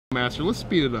Master. Let's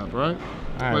speed it up, right?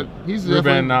 All right. But he's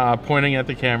Reuben pointing at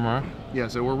the camera. Yeah,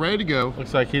 so we're ready to go.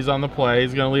 Looks like he's on the play.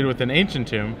 He's going to lead with an Ancient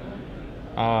Tomb.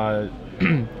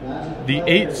 The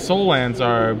 8 soul lands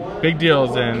are big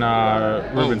deals in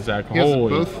Reuben's deck.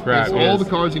 Holy crap! He has all the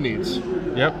cards he needs.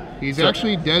 Yep. He's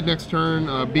actually dead next turn.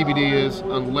 BBD is,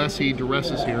 unless he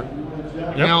duresses here.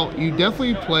 Yep. Now you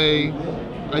definitely play.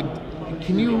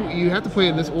 You have to play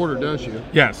in this order, don't you?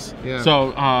 Yes. Yeah.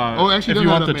 So actually, if you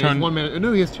want to turn 1 minute.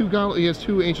 No, he has two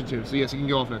Ancient Tombs. So yes, he can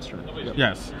go off next turn. Yep.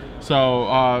 Yes.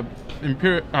 So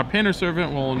Painter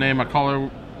Servant will name a color.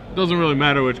 Doesn't really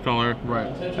matter which color. Right.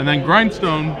 And then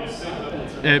Grindstone,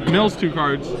 it mills 2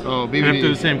 cards. Oh, BBD. And if they're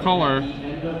the same color,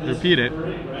 repeat it.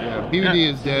 Yeah,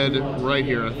 BBD is dead right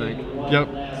here, I think. Yep.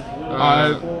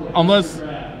 Unless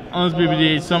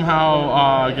BBD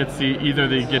somehow gets either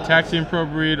the Gitaxian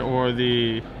Probreed or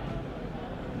the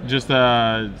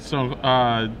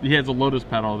he has a Lotus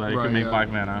Petal that he can make black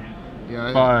mana.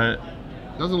 Yeah. But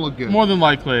doesn't look good. More than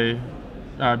likely,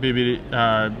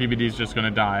 BBD is just going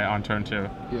to die on turn 2.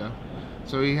 Yeah.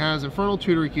 So he has Infernal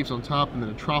Tutor he keeps on top, and then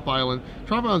a Trop Island.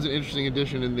 Trop Island's an interesting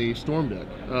addition in the Storm deck.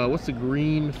 What's the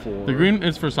green for? The green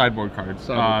is for sideboard cards,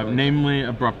 namely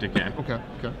Abrupt Decay. Okay.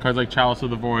 Cards like Chalice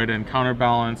of the Void and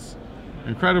Counterbalance,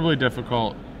 incredibly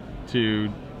difficult to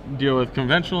deal with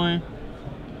conventionally.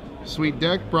 Sweet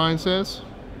deck, Brian says.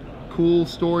 Cool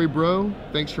story, bro.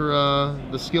 Thanks for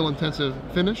the skill-intensive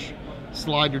finish.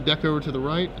 Slide your deck over to the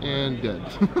right and dead.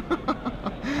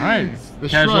 Alright, the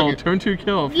casual turn 2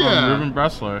 kill from Reuben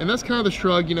Bresler. And that's kind of the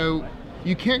shrug, you know,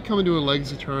 you can't come into a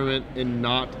Legacy tournament and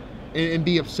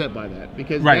be upset by that,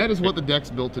 because that is what the deck's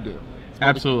built to do.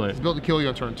 Absolutely. It's built to kill you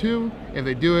on turn 2. If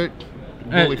they do it,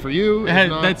 bully for you.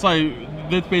 That's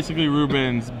basically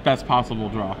Reuben's best possible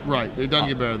draw. Right, it doesn't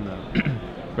get better than that.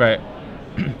 Right.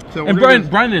 So and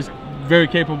Brian is very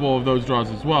capable of those draws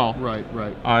as well. Right.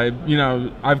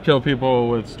 I've killed people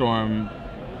with Storm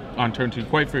on turn 2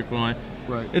 quite frequently.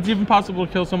 Right. It's even possible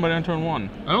to kill somebody on turn 1.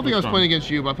 I don't think I was playing against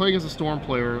you, but I played against a Storm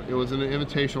player. It was in an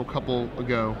invitational a couple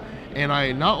ago, and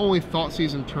I not only Thought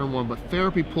Season turn 1, but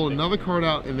Therapy pulled another card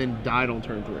out and then died on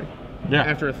turn 3. Yeah.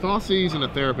 After a Thought Seize and a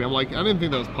Therapy, I'm like, I didn't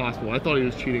think that was possible. I thought he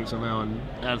was cheating somehow and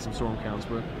added some Storm counts,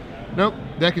 but nope.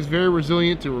 Deck is very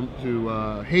resilient to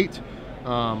hate.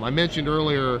 I mentioned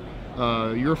earlier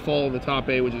your fall in the top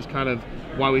 8, which is kind of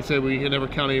why we said we can never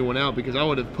count anyone out, because I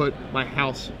would have put my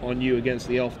house on you against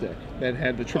the Elf deck that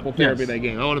had the triple therapy that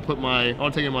game. I would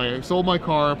have sold my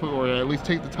car, or at least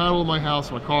take the title of my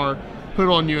house, my car, put it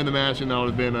on you in the match, and I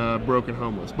would have been broken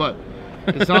homeless. But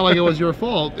it's not like it was your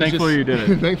fault. Thankfully you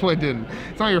didn't. Thankfully I didn't.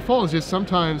 It's not your fault. It's just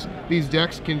sometimes these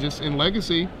decks can just, in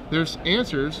Legacy, there's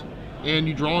answers, and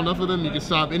you draw enough of them, you can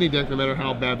stop any deck no matter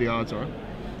how bad the odds are.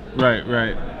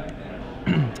 Right.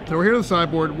 So we're here to the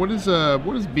sideboard. What is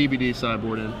BBD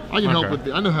sideboard in? I can help with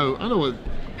I know what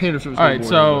Painter Servant's All right,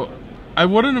 so I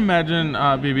wouldn't imagine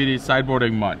BBD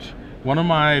sideboarding much. One of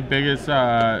my biggest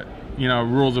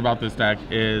rules about this deck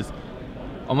is,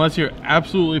 unless you're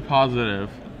absolutely positive,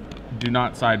 do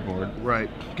not sideboard. Right,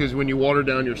 because when you water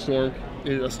down your Storm,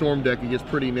 a Storm deck, it gets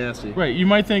pretty nasty. Right, you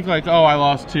might think like, oh, I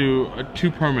lost two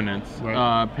permanents,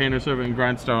 Painter Servant and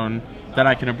Grindstone, that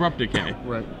I can Abrupt Decay.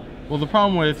 Right. Well, the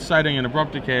problem with siding an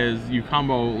Abrupt Decay is you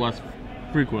combo less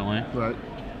frequently. Right.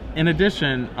 In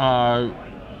addition,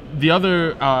 the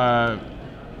other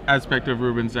aspect of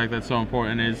Reuben's deck that's so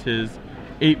important is his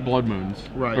 8 Blood Moons.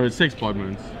 Right. Or 6 Blood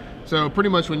Moons. So pretty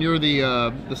much when you're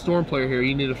the Storm player here,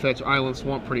 you need to fetch Island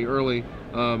Swamp pretty early,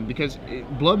 because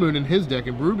Blood Moon in his deck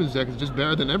and Reuben's deck is just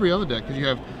better than every other deck, because you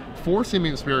have 4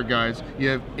 Simian Spirit Guides, you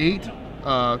have 8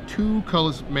 2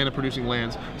 colorless mana producing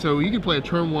lands, so you can play a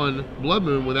turn 1 Blood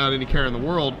Moon without any care in the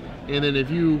world, and then if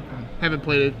you haven't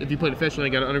played it, if you played it fetch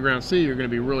and got an Underground Sea, you're going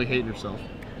to be really hating yourself.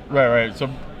 Right. So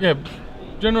yeah,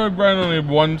 generally Brian only have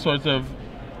 1 source of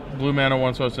blue mana,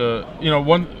 1 source of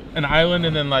an island,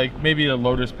 and then like maybe a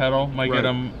Lotus Petal might get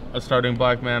him a starting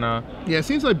black mana. Yeah, it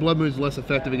seems like Blood Moon is less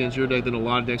effective against your deck than a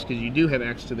lot of decks, because you do have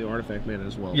access to the artifact mana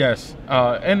as well. Yes,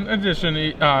 in addition,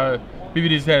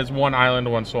 BBD has 1 island,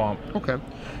 1 swamp. Okay,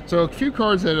 so a few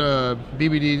cards that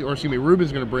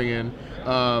Reuben's going to bring in.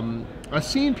 I've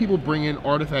seen people bring in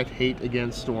Artifact Hate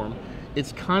against Storm.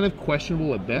 It's kind of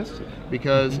questionable at best,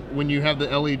 because when you have the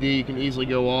LED, you can easily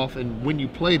go off, and when you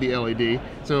play the LED,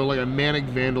 so like a Manic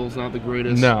Vandal is not the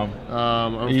greatest. No.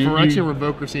 A Phyrexian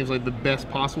Revoker seems like the best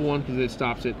possible one, because it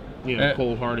stops it,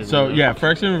 cold-hearted. So yeah,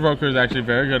 Phyrexian Revoker is actually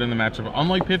very good in the matchup.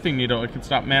 Unlike Pithing Needle, it can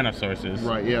stop mana sources.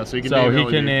 Right. Yeah. So he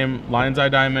can name Lion's Eye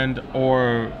Diamond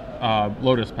or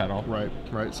Lotus Petal. Right.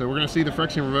 So we're gonna see the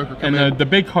Phyrexian Revoker come in. And the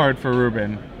big card for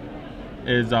Reuben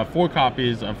is 4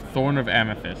 copies of Thorn of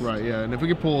Amethyst. Right, yeah, and if we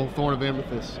could pull Thorn of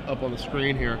Amethyst up on the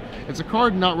screen here, it's a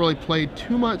card not really played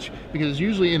too much because it's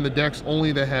usually in the decks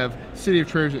only that have City of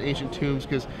Treasures and Ancient Tombs,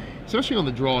 because especially on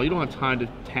the draw, you don't have time to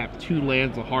tap 2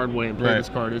 lands the hard way and play this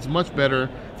card. It's much better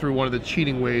through one of the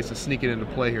cheating ways to sneak it into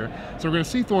play here. So we're going to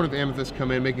see Thorn of Amethyst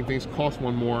come in, making things cost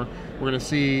 1 more. We're going to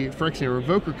see Phyrexian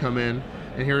Revoker come in,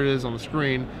 and here it is on the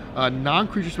screen.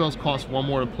 Non-creature spells cost 1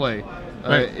 more to play.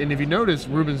 And if you notice,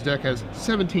 Reuben's deck has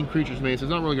 17 creatures made, so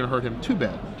it's not really going to hurt him too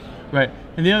bad. Right.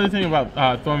 And the other thing about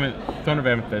Thorn of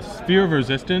Amethyst, Sphere of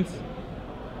Resistance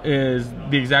is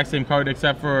the exact same card,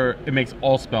 except for it makes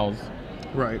all spells.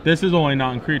 Right. This is only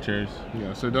non-creatures.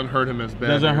 Yeah, so it doesn't hurt him as bad.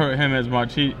 Doesn't hurt him as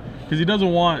much. Because he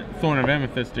doesn't want Thorn of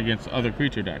Amethyst against other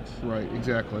creature decks. Right,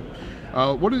 exactly.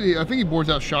 What did he? I think he boards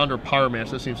out Chandra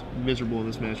Pyromancer. That seems miserable in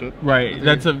this matchup. Right.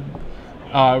 That's a.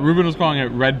 Reuben was calling it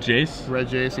Red Jace. Red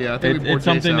Jace, yeah. I think it's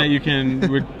something that you can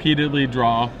repeatedly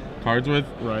draw cards with.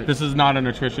 Right. This is not an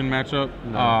attrition matchup.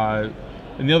 No.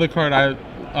 And the other card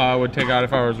I would take out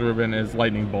if I was Reuben is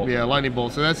Lightning Bolt. Yeah, Lightning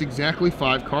Bolt. So that's exactly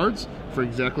 5 cards for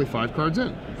exactly 5 cards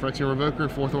in. Phyrexian Revoker,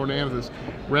 4th Thorn of Amethyst.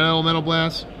 Red Elemental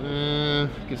Blast, can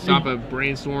stop a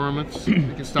Brainstorm. It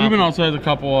can stop. Reuben also has a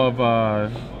couple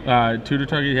of tutor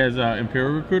target. He has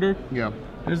Imperial Recruiter. Yeah.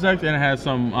 His deck, and it has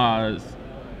some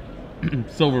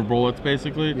silver bullets,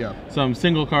 basically. Yeah. Some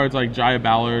single cards like Jaya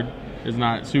Ballard is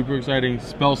not super exciting.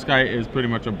 Spellskite is pretty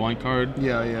much a blank card.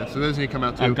 Yeah, yeah. So those need to come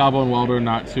out too. Goblin Welder,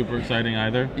 not super exciting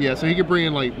either. Yeah, so he could bring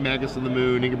in like Magus of the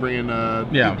Moon. He could bring in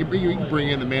he could bring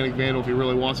in the Manic Vandal if he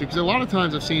really wants to. Because a lot of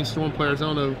times I've seen Storm players. I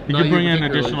don't know. He could bring in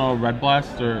additional Red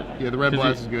Blast or the Red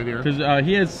Blast is good here. Because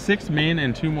he has 6 main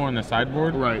and 2 more on the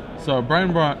sideboard. Right. So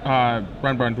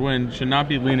Braun-Duin should not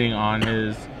be leaning on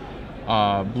his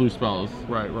blue spells.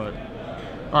 Right, right.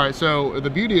 All right, so the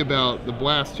beauty about the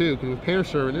Blast, too, because with Painter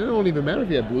Servant, it don't even matter if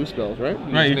you have blue spells, right?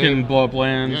 You can blow up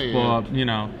lands, blow up,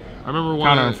 I remember one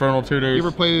counter Infernal Tutors. You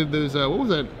ever played those, what was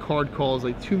that card called? It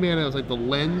was like 2 mana, it was like the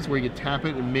Lens, where you could tap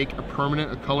it and make a permanent,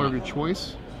 a color of your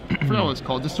choice. I forgot what it's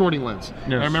called, Distorting Lens.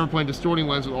 Yes. I remember playing Distorting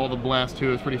Lens with all the Blast, too.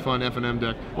 It was pretty fun F&M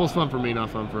deck. Well, it's fun for me, not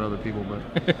fun for other people, but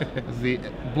it's the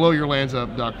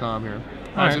blowyourlandsup.com here.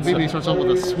 All right, so BB starts off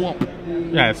with a Swamp.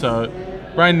 Yeah, so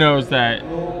Brian knows that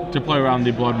to play around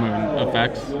the Blood Moon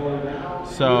effects.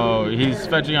 So he's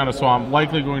fetching out a Swamp,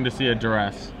 likely going to see a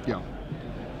Duress. Yeah.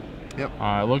 Yep.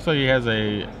 It looks like he has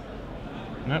a...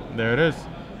 Yep, there it is.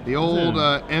 The old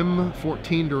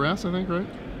M14 Duress, I think, right?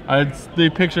 It's the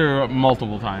picture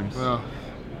multiple times.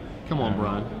 Come on,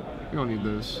 Brian. You don't need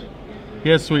those. He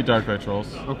has Sweet Dark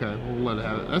Rituals. Okay, we'll let it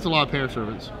have it. That's a lot of Painter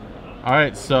Servants. All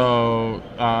right, so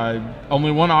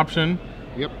only one option.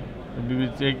 Yep.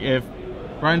 If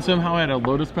Brian somehow had a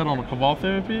Lotus Petal and a Cabal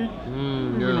Therapy,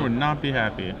 Reuben would not be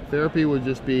happy. Therapy would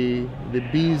just be the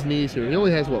bee's knees here. He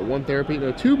only has, what, 1 Therapy?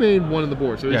 No, 2 main, 1 in the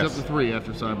board, so he's up to 3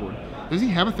 after sideboard. Does he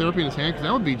have a Therapy in his hand? Because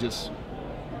that would be just...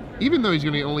 Even though he's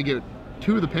going to only get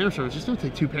 2 of the Painter Servants, just don't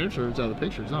take 2 Painter Servants out of the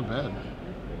picture. It's not bad.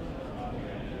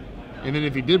 And then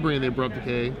if he did bring in the Abrupt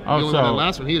Decay, that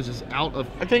last one, he is just out of...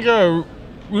 I think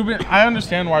Reuben... I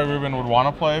understand why Reuben would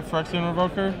want to play Phyrexian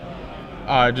Revoker.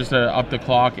 Just to up the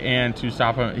clock and to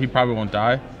stop him. He probably won't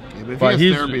die. Yeah, but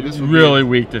he's therapy, this really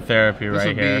weak to therapy right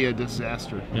here. This would be a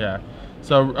disaster. Yeah.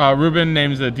 So Reuben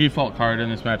names the default card in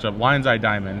this matchup, Lion's Eye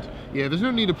Diamond. Yeah, there's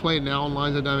no need to play it now on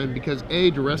Lion's Eye Diamond because A,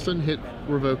 Duress doesn't hit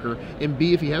Revoker, and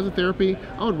B, if he has a therapy,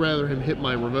 I would rather him hit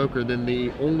my Revoker than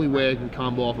the only way I can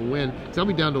combo off and win. Because I'll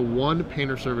be down to 1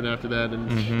 Painter Servant after that, and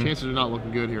chances are not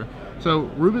looking good here.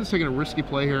 So Reuben's taking a risky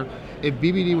play here. If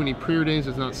BBD, when he preordains,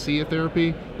 does not see a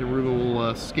therapy, then Reuben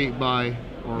will skate by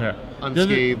or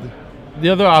unscathed. The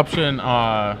other option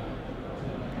that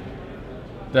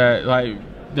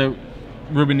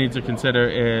Reuben needs to consider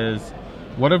is,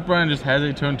 what if Brian just has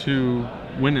a turn 2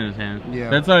 win in his hand? Yeah.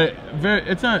 That's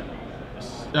it's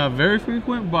not very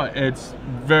frequent, but it's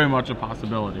very much a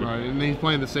possibility. Right, and he's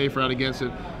playing the safe route against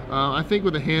it. I think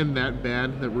with a hand that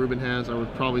bad that Reuben has, I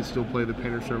would probably still play the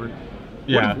Painter Servant.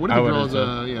 Yeah, what if he draws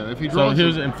if he draws... So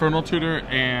here's Infernal Tutor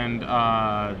and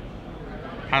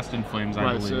Past in Flames,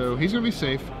 I believe. Right, so he's going to be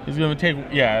safe. He's going to take,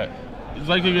 he's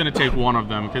likely going to take one of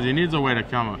them because he needs a way to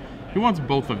come up. He wants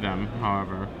both of them,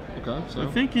 however. Okay, so... I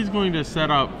think he's going to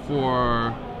set up for...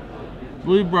 I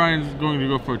believe Brian's going to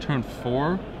go for turn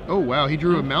 4. Oh, wow, he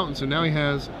drew a mountain, so now he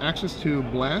has access to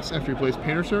Blast after he plays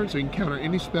Painter Servant, so he can counter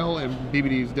any spell in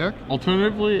BBD's deck.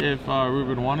 Alternatively, if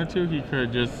Reuben wanted to, he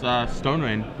could just Stone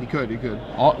Rain. He could.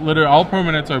 Literally, all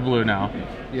permanents are blue now.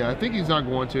 Yeah, I think he's not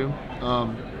going to. I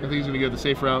think he's going to go the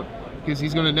safe route, because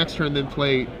he's going to next turn then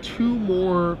play 2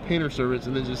 more Painter Servants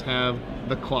and then just have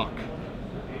the clock.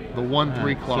 The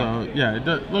 1/3 clock. So, yeah,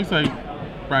 it looks like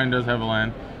Brian does have a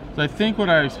land. So I think what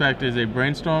I expect is a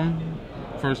Brainstorm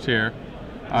first here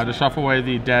to shuffle away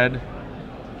the dead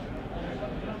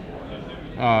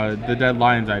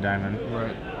Lion's Eye Diamond.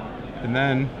 Right. And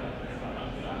then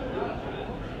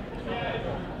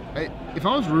if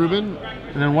I was Reuben,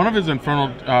 and then one of his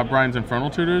Brian's Infernal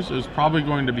Tutors is probably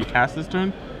going to be cast this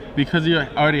turn because he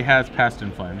already has Past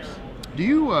in Flames. do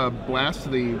you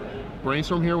blast the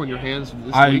Brainstorm here when your hand's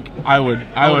this weak? I would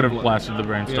have blasted the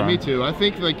Brainstorm. Yeah, me too. I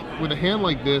think like with a hand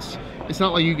like this, it's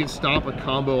not like you can stop a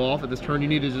combo off at this turn. You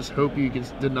need to just hope you can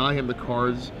deny him the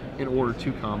cards in order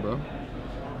to combo.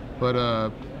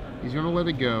 But he's gonna let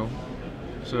it go.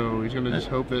 So he's gonna just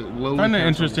hope that lowly. I find it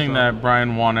interesting that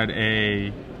Brian wanted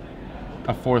a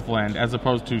fourth land as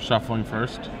opposed to shuffling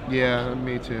first. Yeah,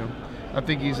 me too. I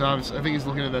think he's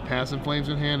looking at that Past in Flames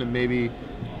in hand and maybe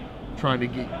trying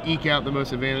to eke out the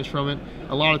most advantage from it.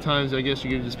 A lot of times, I guess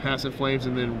you can just Past in Flames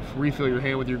and then refill your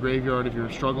hand with your graveyard if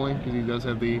you're struggling, because he does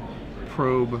have the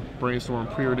Probe Brainstorm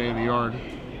preordained in the yard.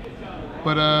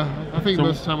 But I think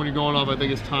most of the time when you're going off, I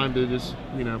think it's time to just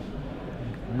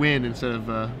win instead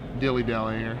of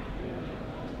dilly-dallying here.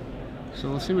 So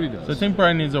let's see what he does. So I think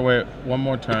Brian needs to wait one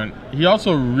more turn. He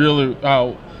also really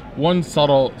one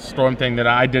subtle Storm thing that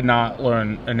I did not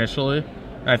learn initially,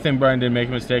 and I think Brian did make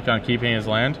a mistake on keeping his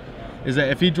land, is that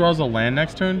if he draws a land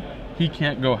next turn, he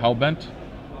can't go Hellbent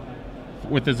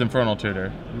with his Infernal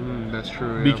Tutor. That's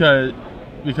true. Yeah.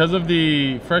 Because of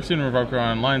the Phyrexian Revoker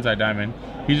on Lion's Eye Diamond,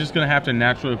 he's just going to have to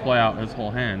naturally play out his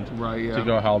whole hand to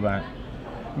go Hellbent.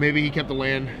 Maybe he kept the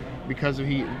land because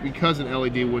an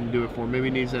LED wouldn't do it for him. Maybe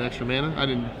he needs that extra mana. I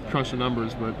didn't crunch the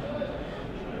numbers, but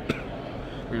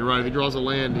you're right. If he draws a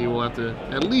land, he will have to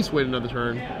at least wait another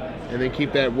turn and then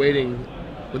keep that waiting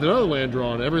with another land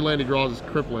drawn. Every land he draws is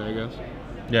crippling, I guess.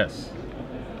 Yes.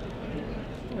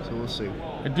 So we'll see.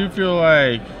 I do feel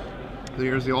like... So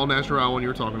here's the all-natural one you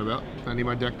were talking about. I need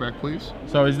my deck back, please.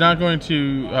 So he's not going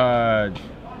to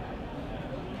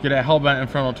get a Hellbent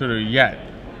Infernal Tutor yet.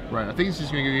 Right. I think he's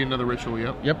just going to give you another ritual,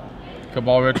 Yep.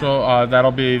 Cabal Ritual.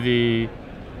 That'll be the...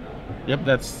 Yep,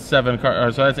 that's 7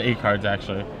 cards. So that's 8 cards,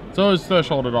 actually. So it's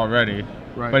thresholded already.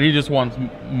 Right. But he just wants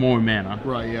more mana.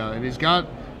 Right, yeah. And he's got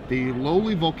the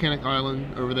lowly Volcanic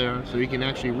Island over there, so he can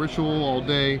actually ritual all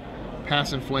day,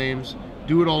 Pass in Flames,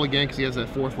 do it all again because he has that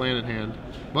 4th land in hand.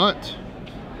 But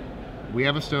we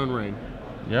have a Stone Rain.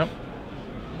 Yep.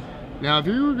 Now, if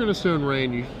you were going to Stone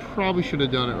Rain, you probably should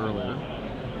have done it earlier.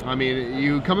 I mean,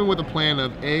 you come in with a plan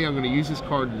of A, I'm going to use this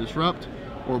card to disrupt,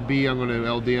 or B, I'm going to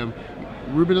LDM.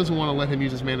 Reuben doesn't want to let him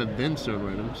use his mana then Stone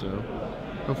Rain him, so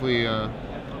hopefully he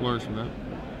learns from that.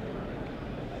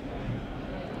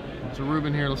 So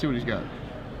Reuben here, let's see what he's got.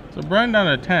 So Brian down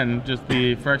to 10, just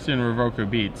the Phyrexian Revoker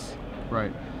beats.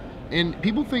 Right. And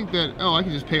people think that, oh, I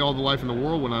can just pay all the life in the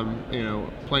world when I'm,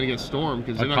 playing against Storm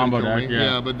because they're not going to kill me.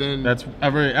 Yeah, but then that's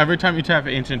every time you tap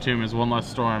Ancient Tomb is one less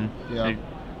Storm. Yeah.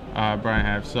 Brian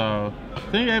has. So I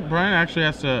think Brian actually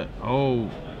has to. Oh,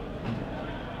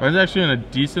 Brian's actually in a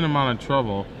decent amount of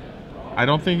trouble. I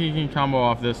don't think he can combo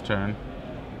off this turn.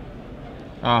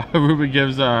 Reuben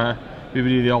gives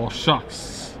BBD the old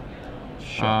shucks.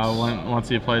 Once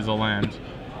he plays a land.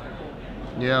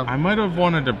 Yeah. I might have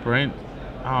wanted to brain.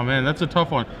 Oh man, that's a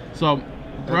tough one. So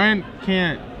Brian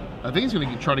can't. I think he's going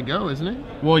to try to go, isn't he?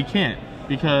 Well, he can't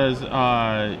because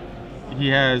he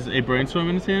has a Brainstorm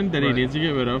in his hand that he needs to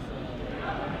get rid of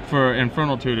for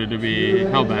Infernal Tutor to be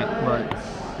Hellbent. Right.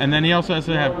 And then he also has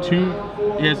to have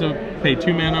 2. He has to pay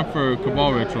 2 mana for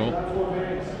Cabal Ritual.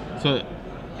 So,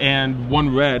 and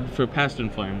 1 red for Past in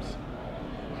Flames.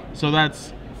 So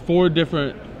that's 4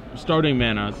 different starting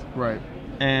manas. Right.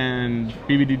 And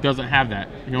BBD doesn't have that.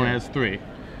 He only has 3.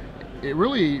 It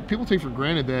really, people take for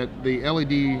granted that the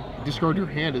LED discard your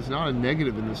hand is not a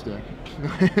negative in this deck.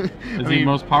 It's the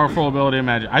most powerful ability in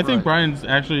Magic. I think Brian's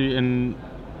actually in.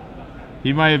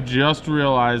 He might have just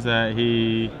realized that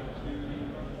he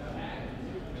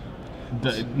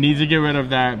needs to get rid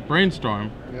of that Brainstorm.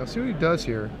 Yeah, let's see what he does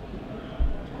here.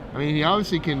 I mean, he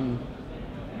obviously can.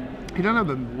 He doesn't have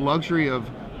the luxury of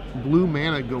blue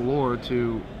mana galore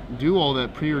to do all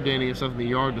that preordaining and stuff in the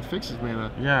yard to fix his mana.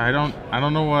 Yeah, I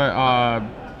don't know what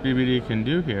BBD can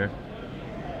do here.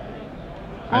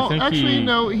 Well, actually,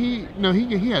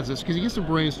 he has this because he gets to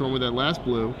Brainstorm with that last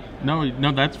blue.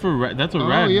 No, that's for red. That's a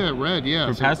red. Oh yeah, red.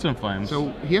 Yeah. For Past in Flames.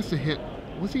 So he has to hit.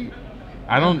 What's he?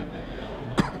 I don't.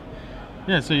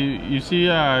 Yeah, so you see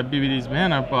BBD's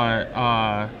mana, but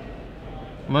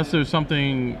unless there's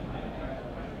something,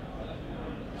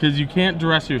 because you can't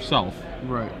duress yourself.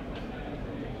 Right.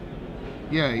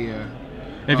 Yeah.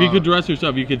 If you could duress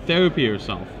yourself, you could therapy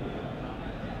yourself.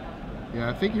 Yeah,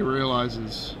 I think he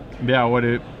realizes Yeah, what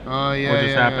just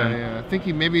happened? Yeah. I think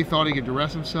he maybe thought he could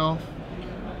duress himself.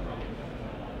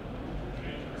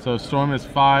 So Storm is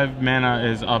 5, mana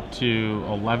is up to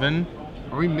 11.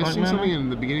 Are we missing something in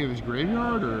the beginning of his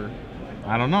graveyard, or?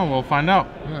 I don't know. We'll find out.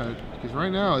 Yeah, because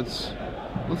right now looks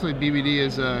like BBD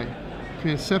is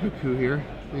committed seppuku here,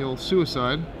 the old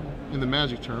suicide in the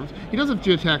Magic terms. He does have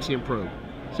Geotaxian Probe,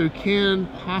 so he can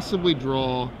possibly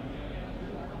draw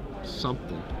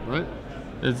something, right?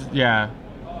 Yeah.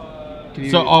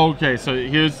 Okay. So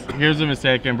here's a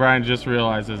mistake, and Brian just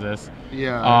realizes this.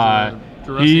 Yeah.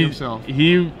 Duressing himself.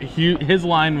 His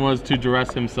line was to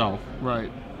duress himself.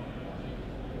 Right.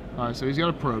 All right. So he's got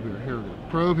a probe here. Here we go.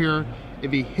 Probe here.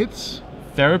 If he hits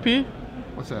therapy.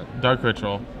 What's that? Dark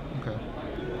Ritual. Okay.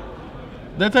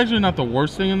 That's actually not the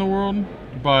worst thing in the world,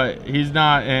 but he's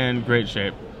not in great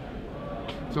shape.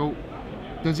 So,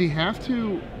 does he have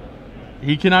to?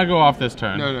 He cannot go off this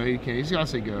turn. No, he can't. He's got to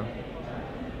say go.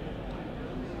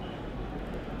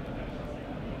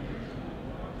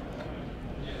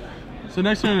 So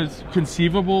next turn, it's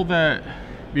conceivable that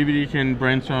BBD can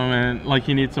brainstorm and like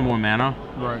he needs some more mana.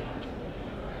 Right.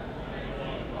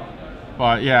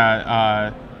 But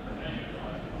yeah,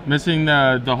 missing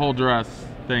the whole duress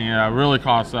thing really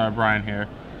costs Brian here.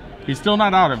 He's still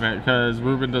not out of it because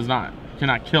Reuben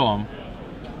cannot kill him.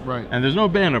 Right. And there's no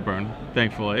banner burn,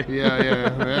 thankfully.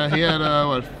 Yeah. He had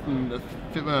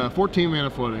what, 14 mana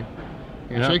floating.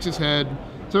 He shakes his head.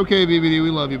 It's okay, BBD.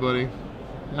 We love you, buddy.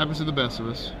 Happens to the best of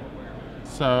us.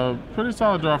 So pretty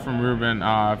solid draw from Reuben.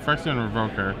 Phyrexian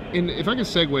Revoker. And if I can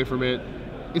segue from it,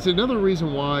 it's another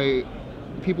reason why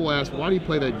people ask, why do you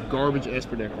play that garbage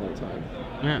Esper deck all the time?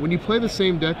 Yeah. When you play the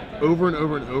same deck over and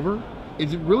over and over, it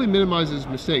really minimizes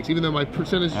mistakes. Even though my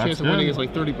percentage chance of winning is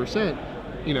like 30%,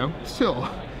 still,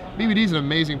 BBD's an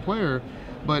amazing player,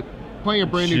 but playing a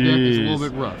brand new deck is a little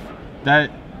bit rough.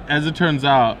 That, as it turns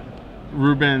out,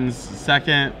 Reuben's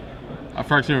second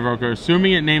Phyrexian Revoker,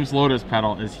 assuming it names Lotus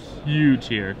Petal, is huge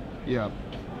here. Yeah,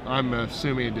 I'm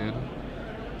assuming it did.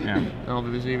 Yeah. I don't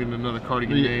think there's even another card you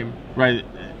can name. Right.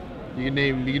 You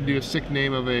can do a sick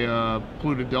name of a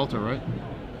polluted Delta, right?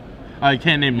 I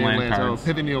can't name land cards. Oh,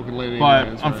 Pithy Needle can land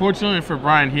lands, unfortunately for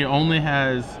Brian, he only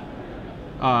has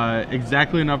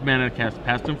exactly enough mana to cast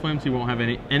Past in Flames. He won't have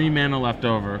any mana left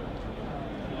over.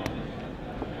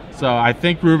 So I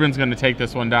think Reuben's going to take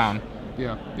this one down.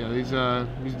 Yeah, he's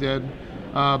dead.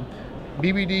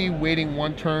 BBD waiting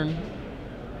one turn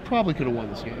probably could have won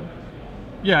this game.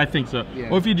 Yeah, I think so. Yeah.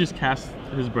 Or if he just cast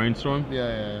his Brainstorm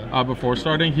before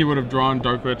starting, he would have drawn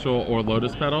Dark Ritual or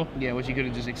Lotus Petal. Yeah, which he could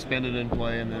have just expended in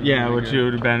play. And then which he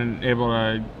would have been able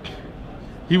to...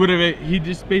 He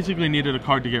just basically needed a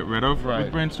card to get rid of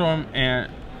with Brainstorm, and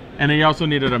he also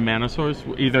needed a mana source,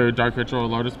 either Dark Ritual or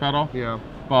Lotus Petal. Yeah.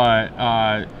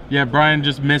 But, Brian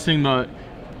just missing the...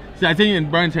 See, I think in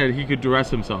Brian's head, he could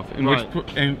duress himself, in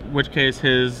which case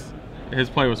his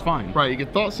play was fine. Right, you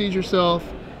can Thought Seize yourself.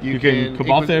 You can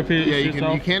Cabal Therapy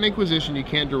you can't Inquisition, you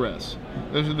can't Duress.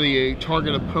 Those are the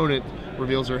target opponent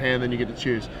reveals their hand, then you get to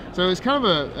choose. So it's kind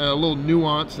of a little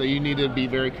nuance that you need to be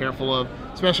very careful of,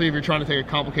 especially if you're trying to take a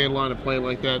complicated line of play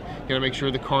like that. You gotta make sure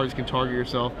the cards can target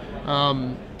yourself.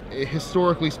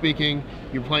 Historically speaking,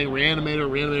 you're playing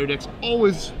Reanimator decks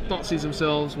always Thought Seize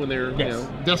themselves when they're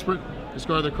desperate,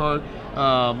 discard their card,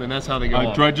 and that's how they go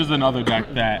off. Dredge is another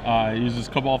deck that uses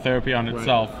Cabal Therapy on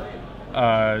itself.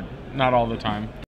 Not all the time.